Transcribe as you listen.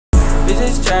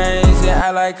Bitches change and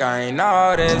act like I ain't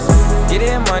all this.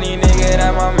 Getting money, nigga,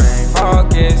 that my main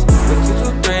focus. With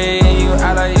 223 and you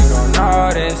act like you don't know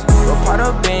this. Go part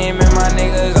of beam and my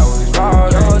niggas always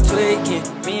rollin'. Yo,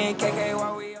 tweaking, me and KK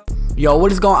while we. Yo,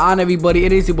 what is going on, everybody?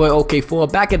 It is your boy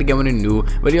OK4 back at again with a new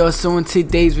video. So in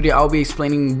today's video, I'll be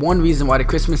explaining one reason why the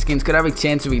Christmas skins could have a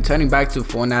chance of returning back to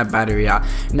Fortnite battery.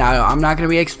 Now, I'm not going to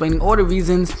be explaining all the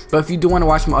reasons, but if you do want to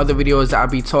watch my other videos, I'll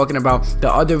be talking about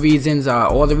the other reasons,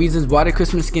 all the reasons why the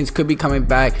Christmas skins could be coming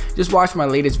back. Just watch my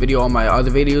latest video on my other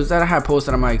videos that I have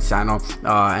posted on my channel,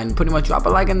 and pretty much drop a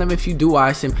like on them if you do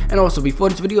watch them. And also, before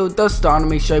this video does start,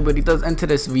 make sure everybody does enter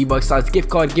this V-Bucks gift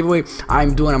card giveaway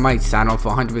I'm doing on my channel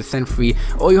for 100% free.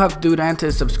 All you have to do to enter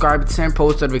is subscribe, turn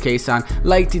post notification on,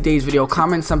 like today's video,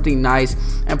 comment something nice,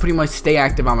 and pretty much stay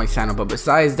active on my channel. But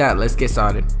besides that, let's get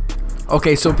started.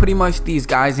 Okay, so pretty much these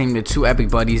guys named the two epic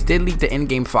buddies did leak the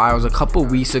in-game files a couple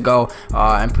weeks ago,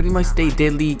 and pretty much they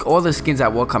did leak all the skins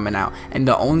that were coming out, and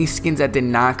the only skins that did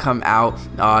not come out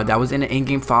that was in the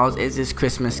in-game files is this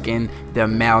Christmas skin, the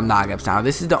male knockups. Now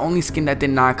this is the only skin that did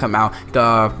not come out.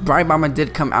 The Bright Bomber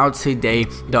did come out today.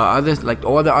 The others, like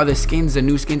all the other skins, the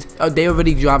new skins, they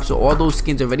already dropped, so all those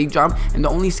skins already dropped, and the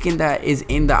only skin that is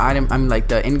in the item, I mean like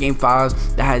the in-game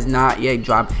files that has not yet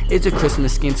dropped, is a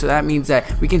Christmas skin. So that means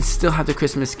that we can still have the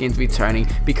Christmas skins returning,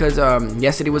 because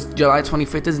yesterday was July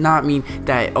 25th does not mean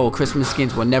that Christmas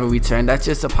skins will never return. That's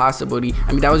just a possibility.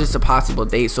 I mean, that was just a possible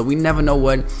date, so we never know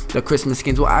when the Christmas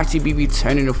skins will actually be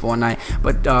returning to Fortnite.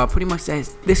 But pretty much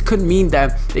this could mean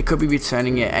that they could be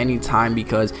returning at any time,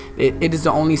 because it is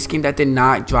the only skin that did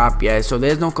not drop yet, so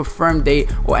there's no confirmed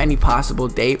date or any possible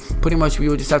date. Pretty much we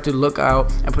will just have to look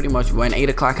out, and pretty much when 8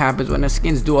 o'clock happens, when the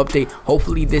skins do update,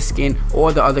 hopefully this skin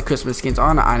or the other Christmas skins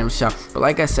are on the item shop. But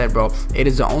like I said, bro, it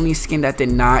is the only skin that did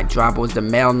not drop was the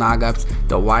male knockups,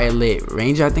 the Violet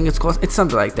Ranger, I think it's called. It's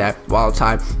something like that. Wild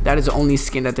type. That is the only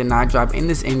skin that did not drop in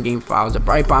this in-game files. The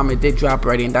Bright Bomber did drop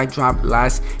already, and that dropped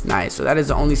last night. So that is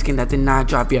the only skin that did not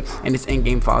drop yet in this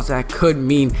in-game files. So that could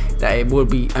mean that it will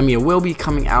be, it will be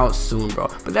coming out soon, bro.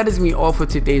 But that is me all for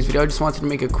today's video. I just wanted to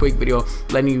make a quick video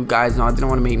letting you guys know. I didn't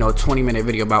want to make no 20-minute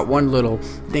video about one little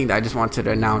thing that I just wanted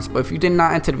to announce. But if you did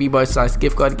not enter the V-Bucks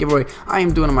gift card giveaway I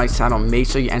am doing on my channel, make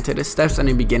sure you enter the steps in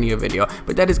the beginning of the video.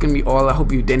 But that is gonna be all. I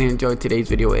hope you did enjoy today's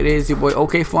video. It is your boy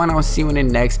OK4, and I'll see you in the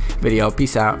next video.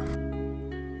 Peace out.